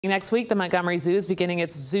Next week, the Montgomery Zoo is beginning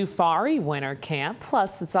its Zoofari winter camp.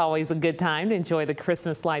 Plus, it's always a good time to enjoy the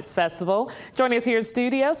Christmas Lights Festival. Joining us here in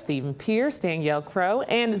studio, Stephen Pierce, Danielle Crow,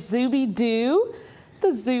 and Zooby-Doo,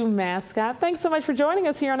 the zoo mascot. Thanks so much for joining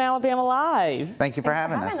us here on Alabama Live. Thank you for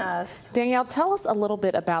having us. Danielle, tell us a little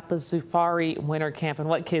bit about the Zoofari Winter Camp and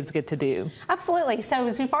what kids get to do. Absolutely. So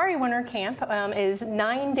Zoofari Winter Camp is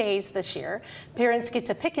 9 days this year. Parents get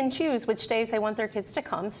to pick and choose which days they want their kids to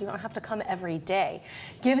come, so you don't have to come every day.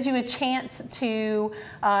 Gives you a chance to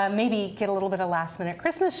maybe get a little bit of last minute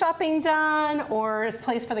Christmas shopping done, or a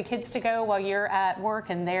place for the kids to go while you're at work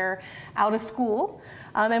and they're out of school.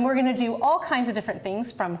 And we're going to do all kinds of different things,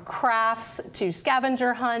 from crafts to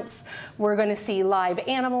scavenger hunts. We're going to see live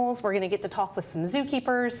animals. We're going to get to talk with some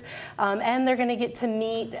zookeepers, and they're going to get to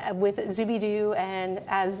meet with Zooby-Doo and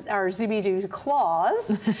as our Zooby-Doo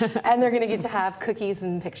claws, and they're going to get to have cookies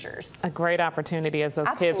and pictures. A great opportunity, as those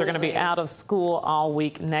kids are going to be out of school all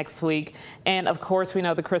week next week. And of course, we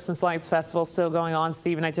know the Christmas Lights Festival is still going on.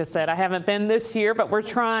 Stephen, I just said I haven't been this year, but we're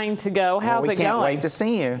trying to go. How's it going? We can't wait to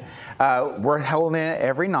see you. We're holding it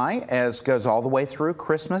every night, as goes all the way through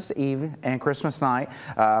Christmas Eve and Christmas night.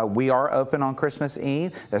 We are open on Christmas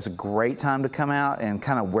Eve. That's a great time to come out and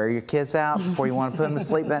kind of wear your kids out before you want to put them to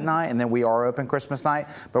sleep that night. And then we are open Christmas night,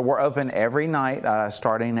 but we're open every night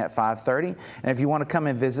starting at 5:30. And if you want to come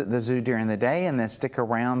and visit the zoo during the day and then stick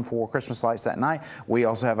around for Christmas lights that night, we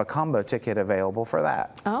also have a combo ticket available for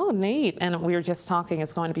that. Oh, neat. And we were just talking,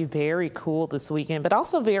 it's going to be very cool this weekend, but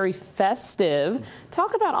also very festive.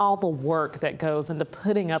 Talk about all the work that goes into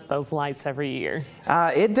putting up those lights every year.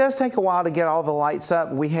 It does take a while to get all the lights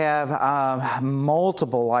up. We have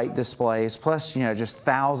multiple light displays, plus just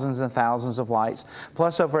thousands and thousands of lights.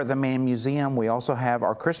 Plus, over at the Man Museum, we also have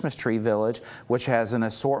our Christmas Tree Village, which has an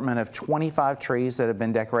assortment of 25 trees that have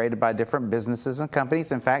been decorated by different businesses and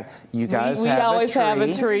companies. In fact, you guys always have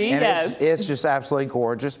a tree. And yes, it's just absolutely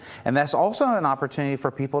gorgeous. And that's also an opportunity for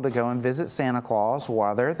people to go and visit Santa Claus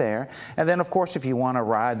while they're there. And then, of course, if you want to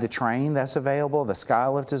ride the train, that's available. The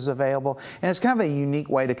Skylift is available. And it's kind of a unique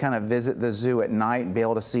way to kind of visit the zoo at night and be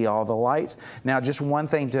able to see all the lights. Now, just one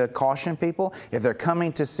thing to caution people: if they're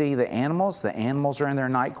coming to see the animals are in their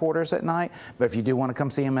night quarters at night. But if you do want to come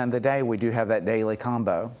see them in the day, we do have that daily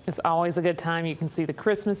combo. It's always a good time. You can see the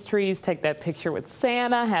Christmas trees, take that picture with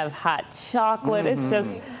Santa, have hot chocolate. It's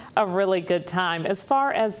just a really good time. As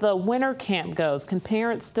far as the winter camp goes, can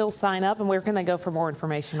parents still sign up, and where can they go for more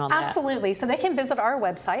information on that? Absolutely. So they can visit our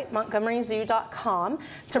website, montgomeryzoo.com,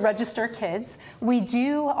 to register kids. We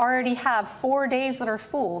do already have 4 days that are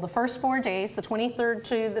full. The first 4 days, the 23rd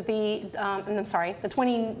to the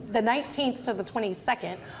 19th to the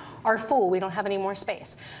 22nd, are full. We don't have any more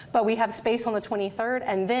space. But we have space on the 23rd,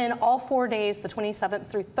 and then all 4 days, the 27th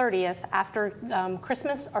through 30th, after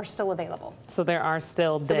Christmas, are still available. So there are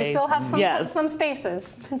still days. So we still have some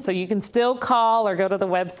spaces. So you can still call or go to the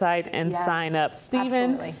website and sign up.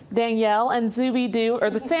 Stephen, Danielle, and Zooby-Doo,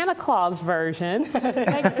 or the Santa Claus version,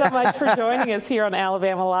 thanks so much for joining us here on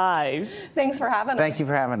Alabama Live. Thanks for having us. Thank you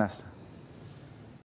for having us.